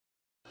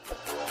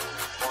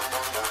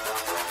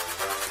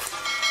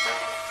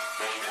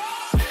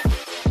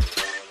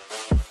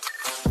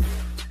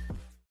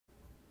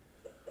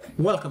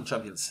Welcome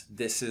champions,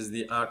 this is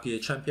the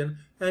RPA champion,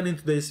 and in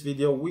today's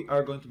video we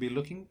are going to be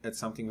looking at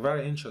something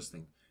very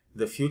interesting,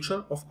 the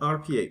future of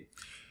RPA.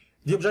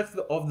 The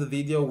objective of the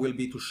video will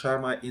be to share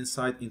my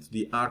insight into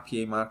the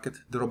RPA market,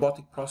 the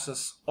robotic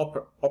process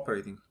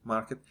operating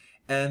market,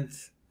 and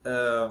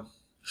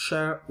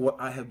share what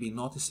I have been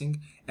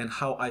noticing and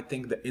how I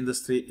think the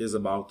industry is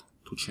about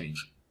to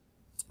change.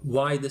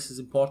 Why this is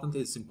important?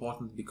 It's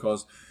important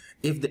because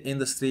if the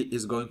industry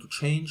is going to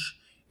change,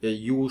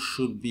 you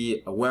should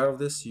be aware of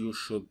this. You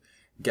should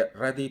get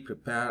ready,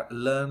 prepare,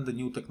 learn the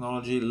new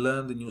technology,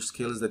 learn the new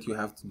skills that you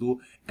have to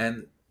do,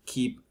 and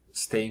keep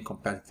staying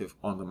competitive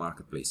on the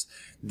marketplace.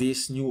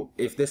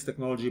 If this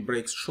technology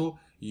breaks through,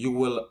 you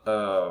will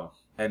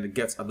and it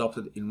gets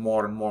adopted in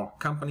more and more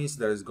companies,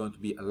 there is going to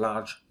be a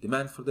large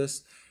demand for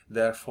this.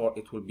 Therefore,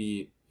 it will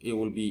be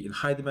in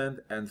high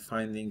demand, and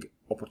finding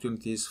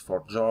opportunities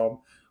for job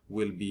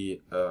will be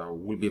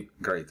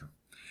greater.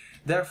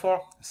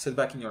 Therefore, sit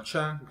back in your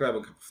chair, grab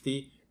a cup of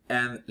tea,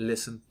 and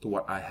listen to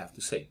what I have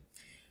to say.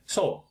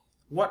 So,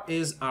 what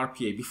is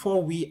RPA?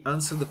 Before we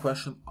answer the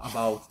question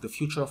about the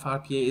future of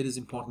RPA, it is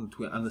important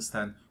to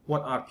understand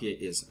what RPA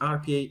is.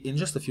 RPA, in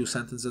just a few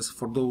sentences,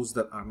 for those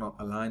that are not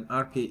aligned,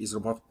 RPA is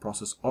robotic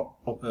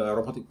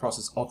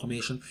process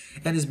automation,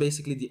 and is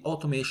basically the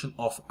automation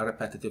of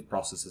repetitive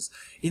processes.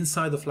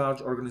 Inside of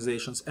large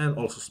organizations and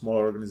also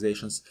smaller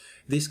organizations,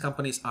 these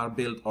companies are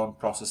built on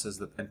processes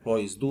that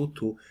employees do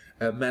to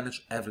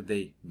manage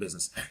everyday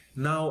business.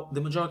 Now, the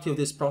majority of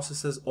these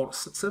processes, or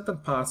certain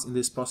parts in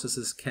these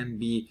processes, can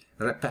be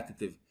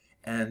repetitive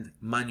and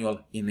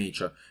manual in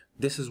nature.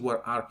 This is where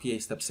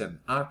RPA steps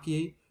in.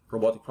 RPA,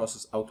 robotic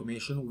process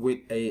automation, with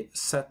a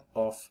set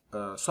of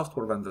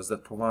software vendors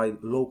that provide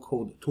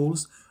low-code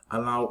tools,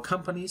 allow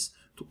companies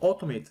to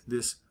automate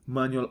these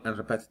manual and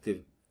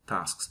repetitive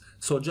tasks.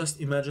 So just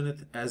imagine it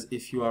as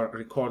if you are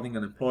recording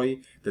an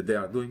employee that they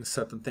are doing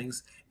certain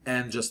things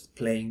and just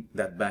playing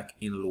that back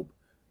in a loop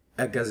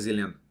a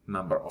gazillion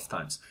number of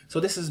times. So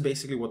this is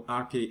basically what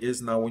RPA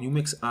is. Now, when you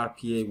mix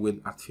RPA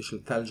with artificial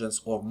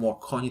intelligence or more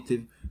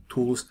cognitive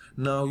tools,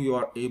 now you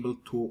are able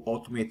to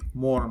automate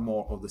more and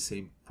more of the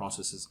same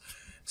processes.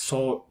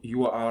 So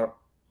you are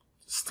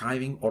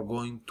striving or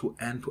going to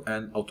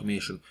end-to-end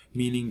automation,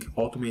 meaning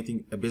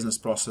automating a business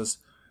process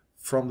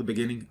from the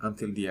beginning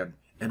until the end.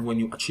 And when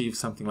you achieve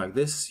something like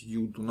this,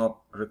 you do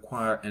not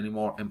require any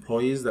more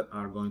employees that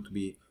are going to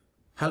be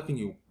helping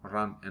you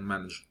run and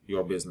manage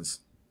your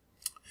business.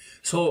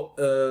 So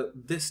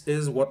this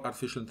is what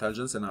artificial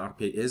intelligence and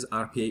RPA is.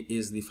 RPA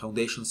is the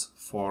foundations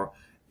for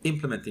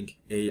implementing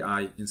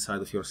AI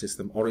inside of your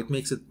system, or it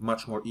makes it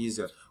much more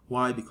easier.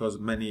 Why? Because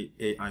many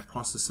AI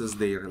processes,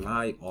 they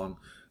rely on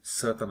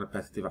certain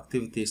repetitive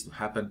activities to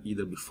happen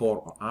either before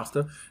or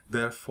after.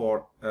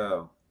 Therefore,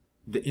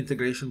 the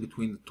integration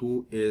between the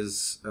two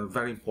is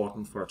very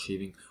important for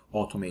achieving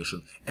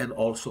automation, and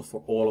also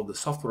for all of the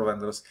software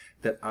vendors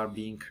that are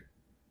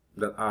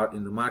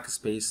in the market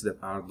space, that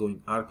are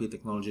doing RPA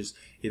technologies.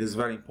 It is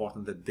very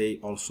important that they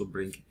also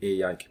bring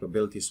AI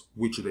capabilities,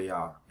 which they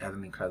are at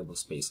an incredible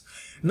space.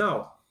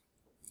 Now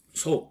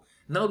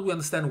that we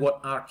understand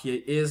what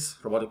RPA is,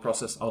 robotic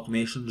process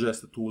automation,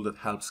 just a tool that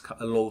helps,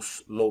 a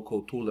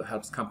low-code tool that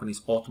helps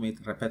companies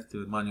automate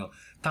repetitive and manual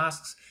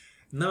tasks.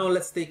 Now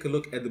let's take a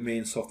look at the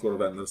main software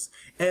vendors.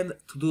 And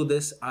to do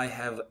this, I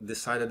have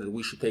decided that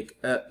we should take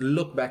a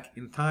look back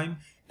in time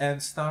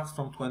and start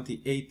from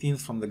 2018,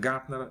 from the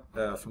Gartner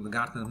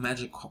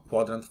Magic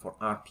Quadrant for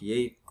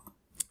RPA,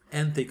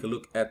 and take a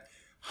look at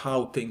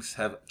how things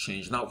have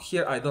changed. Now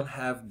here I don't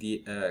have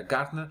the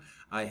Gartner.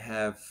 I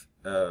have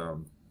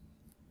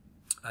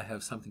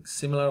something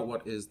similar.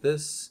 What is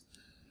this?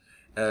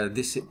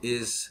 This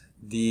is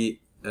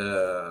the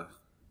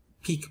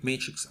peak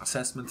matrix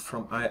assessment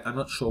from I'm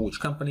not sure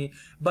which company,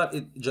 but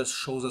it just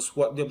shows us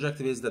what the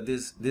objective is, that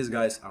these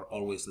guys are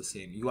always the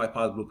same.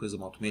 UiPath, Blue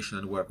Prism, Automation,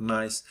 and Work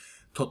Nice.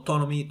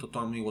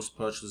 Autonomy was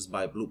purchased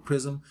by Blue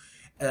Prism.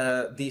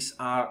 These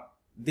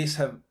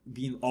have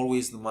been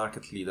always the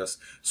market leaders.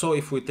 So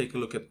if we take a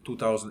look at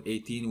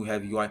 2018, we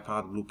have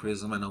UiPath, Blue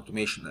Prism, and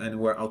Automation, and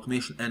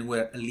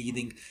we're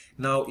leading.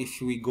 Now,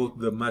 if we go to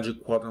the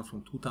Magic Quadrant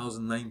from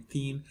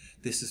 2019,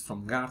 this is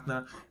from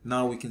Gartner.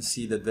 Now we can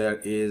see that there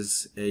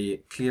is a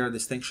clear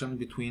distinction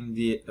between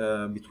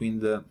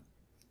the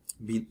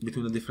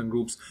different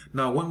groups.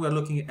 Now, when we're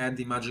looking at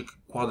the Magic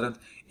Quadrant,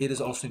 it is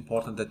also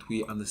important that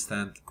we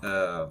understand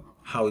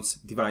how it's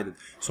divided.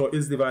 So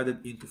it's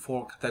divided into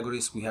 4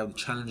 categories. We have the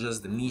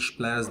challengers, the niche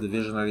players, the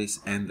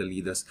visionaries, and the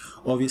leaders.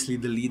 Obviously,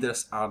 the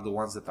leaders are the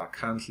ones that are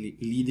currently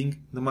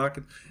leading the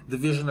market. The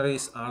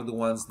visionaries are the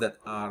ones that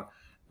are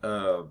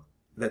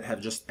that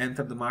have just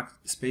entered the market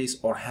space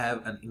or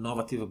have an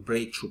innovative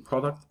breakthrough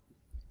product.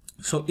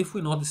 So if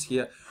we notice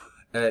here,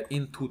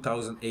 in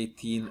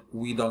 2018,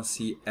 we don't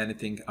see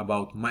anything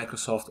about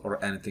Microsoft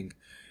or anything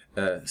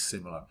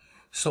similar.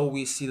 So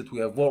we see that we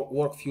have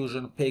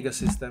WorkFusion,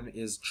 Pegasystem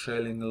is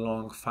trailing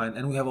along fine,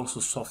 and we have also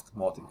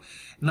Softmotive.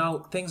 Now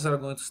things are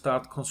going to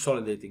start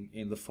consolidating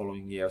in the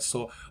following year.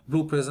 So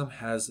Blue Prism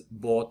has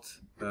bought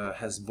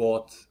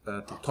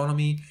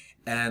Autonomy,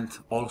 and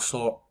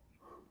also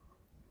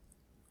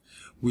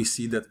we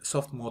see that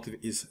Softmotive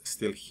is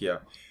still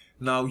here.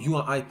 Now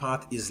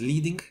UiPath is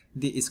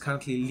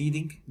currently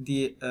leading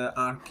the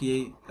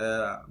RPA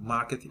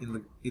market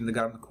in the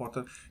Gartner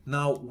quarter.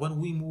 Now when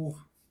we move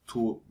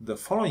to the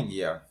following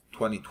year,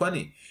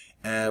 2020,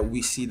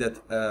 we see that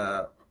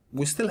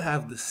we still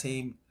have the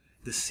same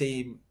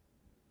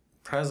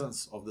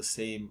presence of the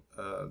same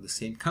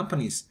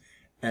companies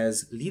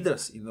as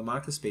leaders in the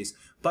market space,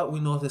 but we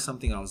notice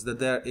something else, that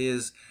there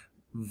is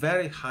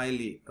very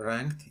highly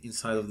ranked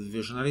inside of the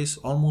visionaries,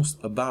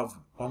 almost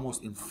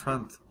in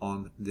front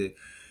on the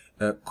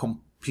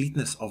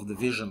completeness of the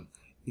vision.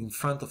 In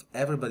front of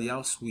everybody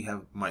else, we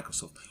have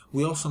Microsoft.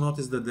 We also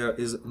notice that there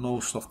is no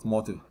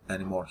Softmotive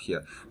anymore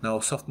here. Now,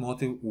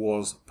 Softmotive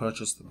was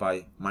purchased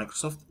by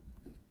Microsoft,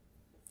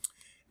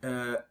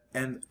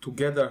 and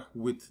together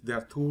with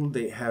their tool,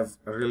 they have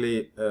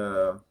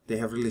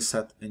really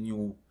set a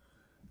new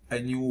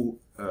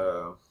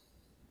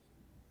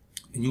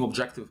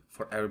objective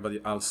for everybody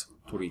else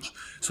to reach.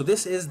 So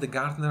this is the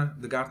Gartner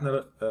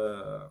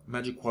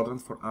Magic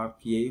Quadrant for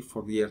RPA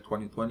for the year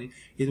 2020.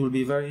 It will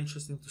be very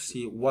interesting to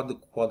see what the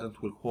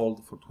quadrant will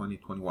hold for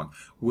 2021.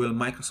 Will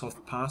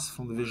Microsoft pass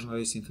from the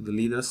visionaries into the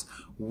leaders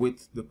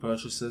with the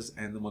purchases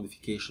and the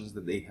modifications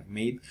that they have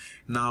made?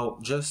 Now,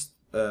 just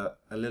a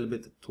little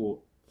bit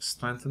to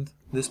strengthen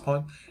this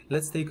point,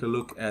 let's take a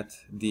look at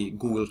the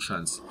Google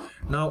Trends.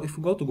 Now, if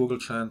we go to Google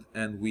Trend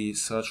and we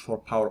search for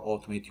Power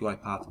Automate,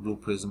 UiPath, Blue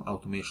Prism,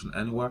 Automation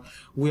Anywhere,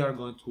 we are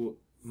going to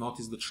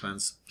notice the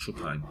trends through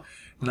time.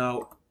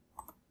 Now,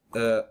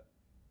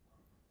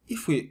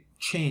 if we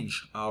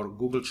change our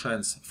Google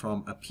Trends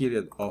from a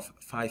period of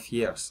 5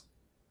 years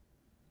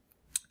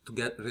to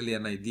get really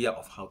an idea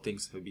of how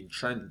things have been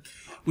trending,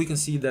 we can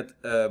see that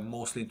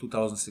mostly in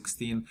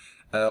 2016,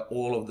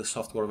 all of the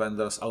software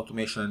vendors,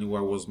 Automation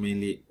Anywhere was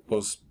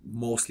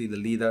mostly the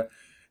leader,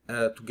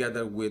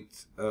 together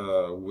with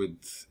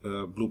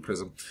Blue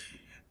Prism.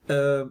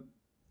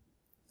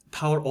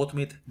 Power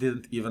Automate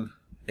didn't even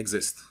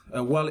exist.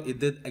 Well, it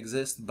did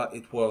exist, but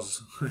it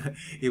was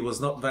it was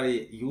not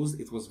very used.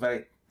 It was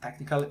very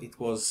technical. It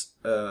was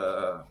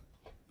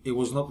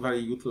not very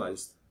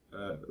utilized.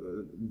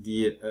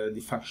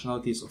 The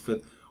functionalities of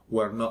it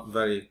were not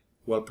very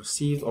well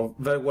perceived or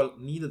very well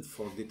needed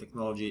for the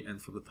technology and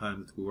for the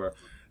time that we were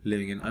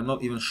living in. I'm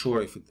not even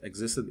sure if it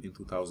existed in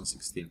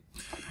 2016.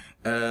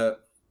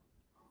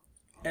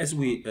 As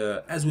we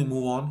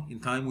move on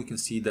in time, we can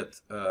see that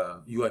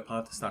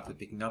UiPath started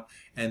picking up,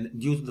 and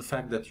due to the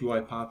fact that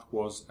UiPath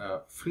was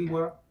a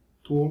freeware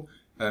tool,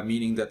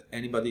 meaning that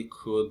anybody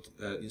could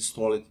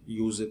install it,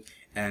 use it,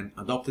 and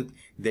adopt it,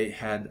 they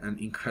had an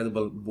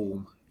incredible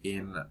boom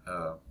in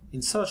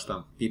search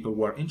term. People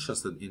were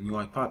interested in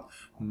UiPath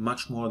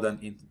much more than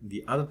in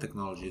the other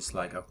technologies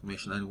like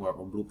Automation Anywhere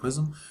or Blue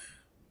Prism.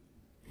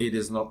 It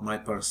is not my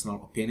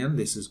personal opinion.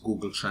 This is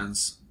Google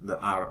Trends that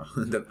are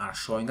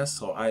showing us.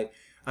 So I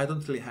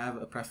don't really have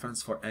a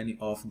preference for any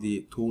of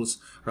the tools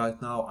right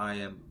now.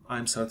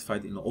 I'm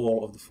certified in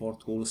all of the 4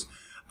 tools.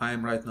 I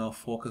am right now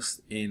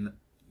focused in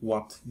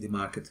what the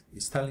market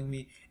is telling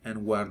me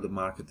and where the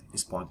market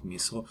is pointing me.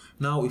 So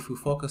now, if we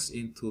focus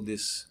into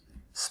this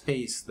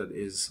space that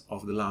is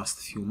of the last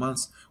few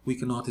months, we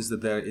can notice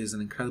that there is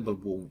an incredible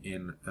boom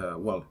in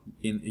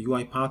in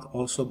UiPath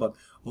also, but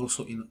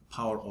also in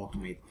Power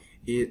Automate.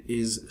 It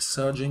is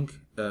surging.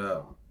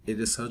 It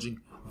is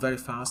surging very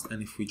fast.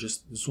 And if we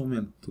just zoom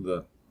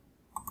into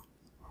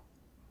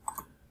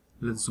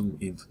let's zoom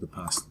into the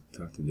past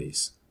 30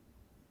 days.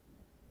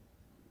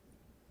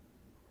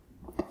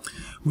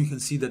 We can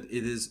see that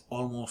it is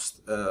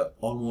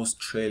almost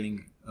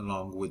trailing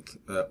along with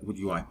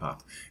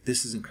UiPath.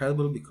 This is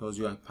incredible because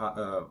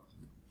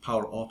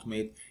Power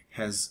Automate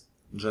has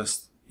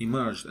just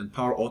emerged, and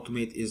Power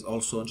Automate is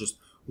also just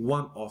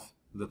one of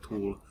the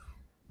tools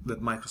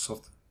that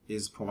Microsoft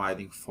is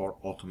providing for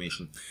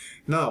automation.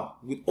 Now,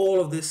 with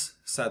all of this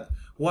said,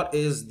 what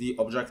is the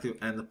objective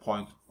and the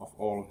point of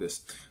all of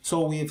this?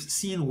 So we've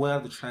seen where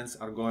the trends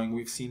are going.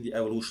 We've seen the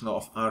evolution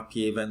of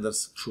RPA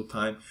vendors through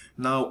time.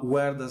 Now,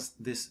 where does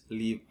this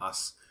leave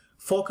us?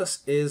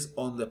 Focus is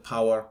on the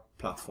Power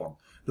Platform.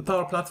 The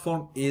Power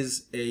Platform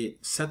is a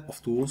set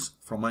of tools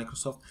from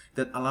Microsoft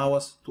that allow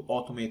us to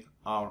automate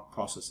our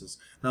processes.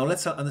 Now,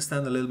 let's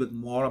understand a little bit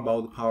more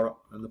about the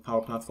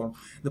Power Platform.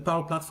 The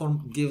Power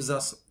Platform gives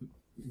us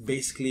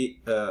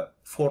basically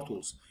 4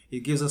 tools.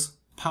 It gives us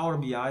Power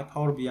BI.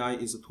 Power BI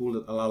is a tool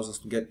that allows us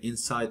to get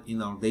insight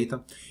in our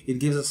data. It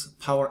gives us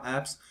Power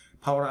Apps.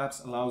 Power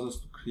Apps allows us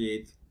to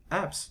create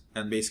apps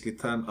and basically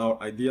turn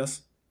our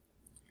ideas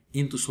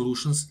into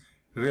solutions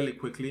really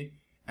quickly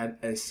at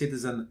a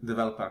citizen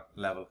developer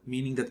level,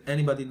 meaning that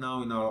anybody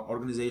now in our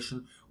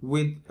organization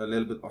with a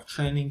little bit of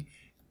training,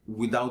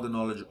 without the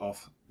knowledge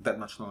of that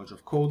much knowledge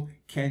of code,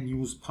 can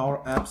use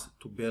Power Apps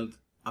to build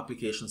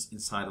applications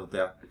inside of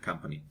their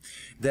company.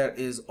 There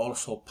is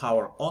also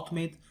Power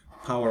Automate.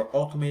 Power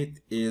Automate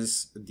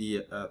is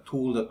the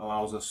tool that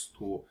allows us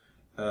to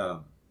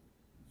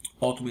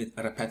automate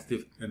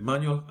repetitive and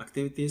manual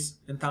activities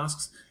and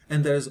tasks.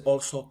 And there is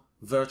also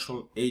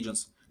virtual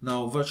agents.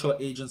 Now, virtual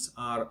agents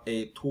are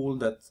a tool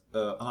that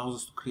allows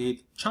us to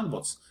create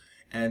chatbots,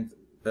 and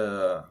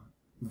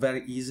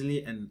very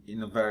easily and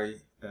in a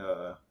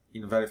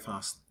very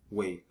fast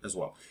way as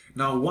well.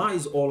 Now, why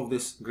is all of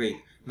this great?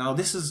 Now,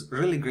 this is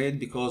really great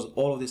because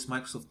all of this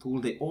Microsoft tool,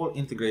 they all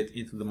integrate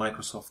into the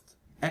Microsoft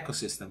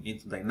ecosystem,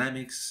 into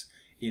Dynamics,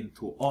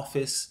 into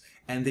Office,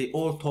 and they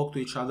all talk to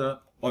each other.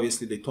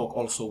 Obviously, they talk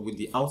also with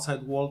the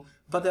outside world,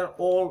 but they're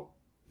all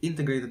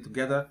integrated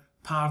together,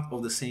 part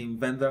of the same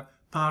vendor,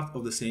 part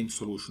of the same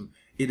solution.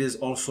 It is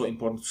also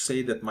important to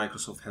say that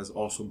Microsoft has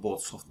also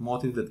bought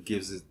Softmotive that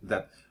gives it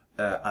that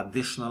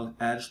additional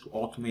edge to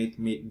automate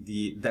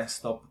the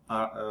desktop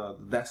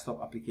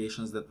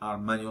applications that are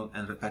manual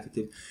and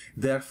repetitive.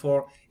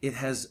 Therefore, it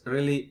has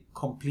really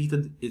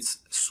completed its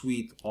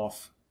suite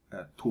of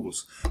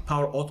tools.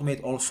 Power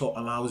Automate also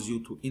allows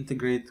you to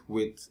integrate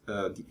with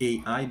the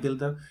AI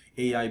Builder.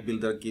 AI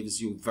Builder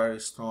gives you very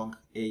strong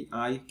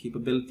AI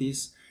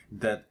capabilities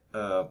that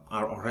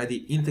are already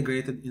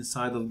integrated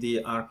inside of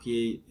the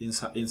RPA,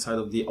 inside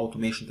of the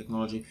automation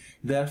technology.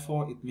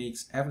 Therefore, it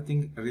makes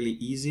everything really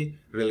easy,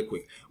 really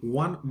quick.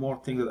 One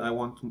more thing that I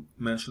want to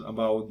mention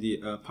about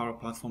the Power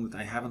Platform that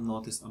I haven't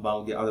noticed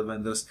about the other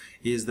vendors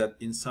is that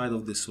inside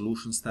of the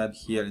Solutions tab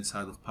here,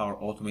 inside of Power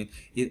Automate,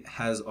 it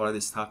has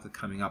already started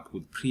coming up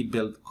with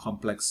pre-built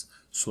complex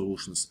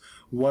solutions.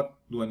 What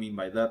do I mean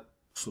by that?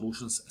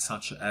 Solutions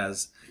such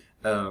as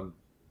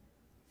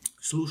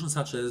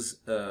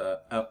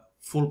a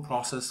full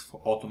process for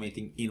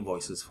automating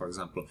invoices, for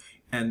example,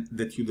 and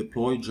that you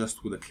deploy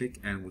just with a click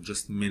and with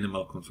just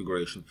minimal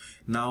configuration.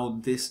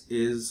 Now, this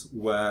is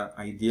where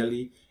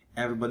ideally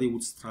everybody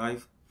would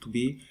strive to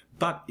be,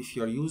 but if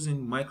you're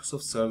using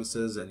Microsoft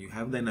services and you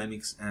have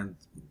Dynamics and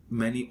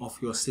many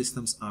of your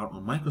systems are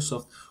on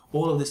Microsoft,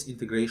 all of this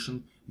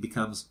integration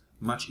becomes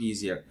much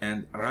easier,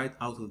 and right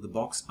out of the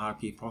box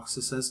RPA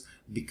processes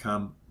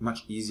become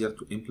much easier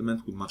to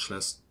implement with much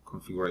less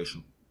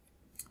configuration.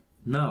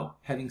 Now,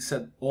 having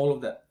said all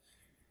of that,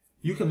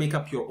 you can make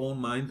up your own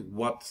mind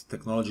what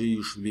technology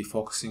you should be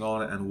focusing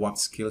on and what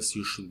skills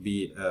you should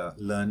be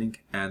learning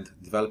and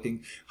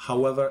developing.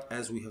 However,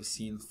 as we have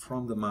seen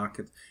from the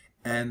market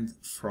and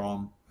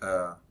from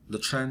the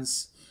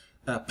trends,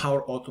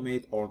 Power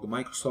Automate or the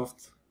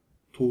Microsoft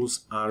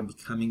tools are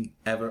becoming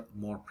ever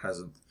more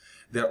present.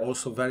 They're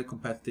also very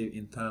competitive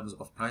in terms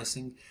of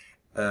pricing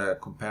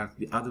compared to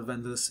the other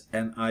vendors,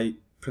 and my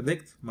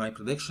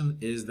prediction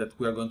is that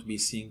we are going to be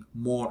seeing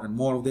more and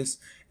more of this,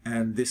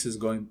 and this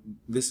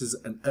is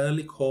an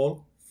early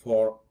call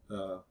for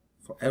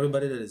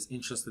everybody that is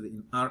interested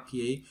in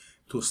RPA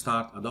to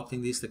start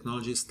adopting these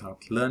technologies,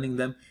 start learning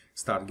them,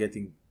 start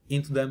getting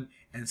into them,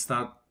 and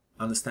start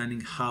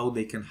understanding how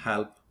they can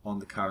help on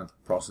the current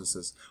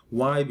processes.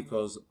 Why?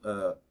 Because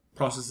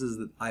processes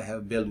that I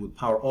have built with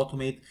Power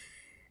Automate,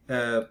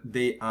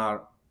 they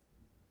are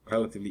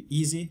relatively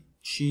easy,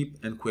 cheap,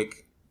 and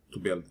quick to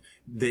build.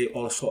 They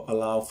also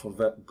allow for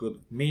very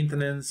good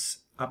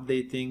maintenance,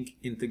 updating,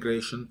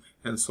 integration,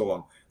 and so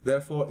on.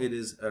 Therefore, it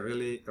is a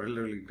really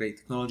great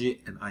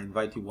technology, and I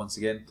invite you once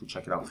again to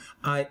check it out.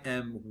 I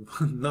am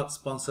not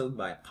sponsored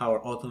by Power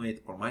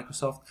Automate or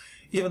Microsoft,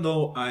 even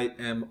though I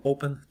am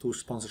open to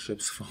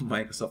sponsorships from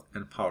Microsoft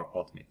and Power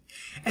Automate.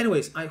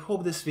 Anyways, I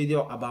hope this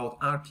video about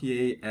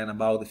RPA and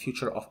about the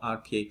future of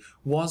RPA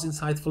was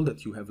insightful,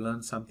 that you have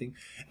learned something.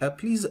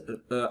 Please,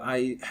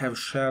 I have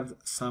shared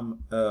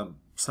some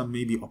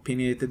maybe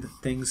opinionated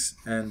things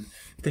and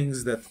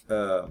things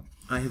that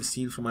I have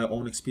seen from my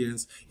own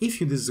experience.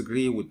 If you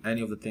disagree with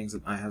any of the things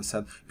that I have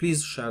said,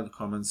 please share the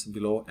comments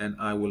below, and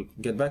I will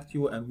get back to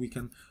you, and we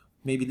can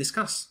maybe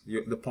discuss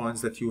the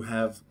points that you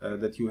have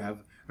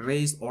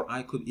raised, or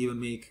I could even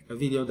make a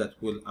video that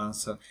will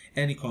answer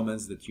any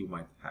comments that you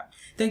might have.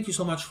 Thank you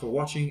so much for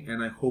watching,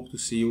 and I hope to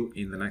see you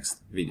in the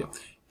next video.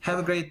 Have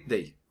a great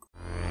day.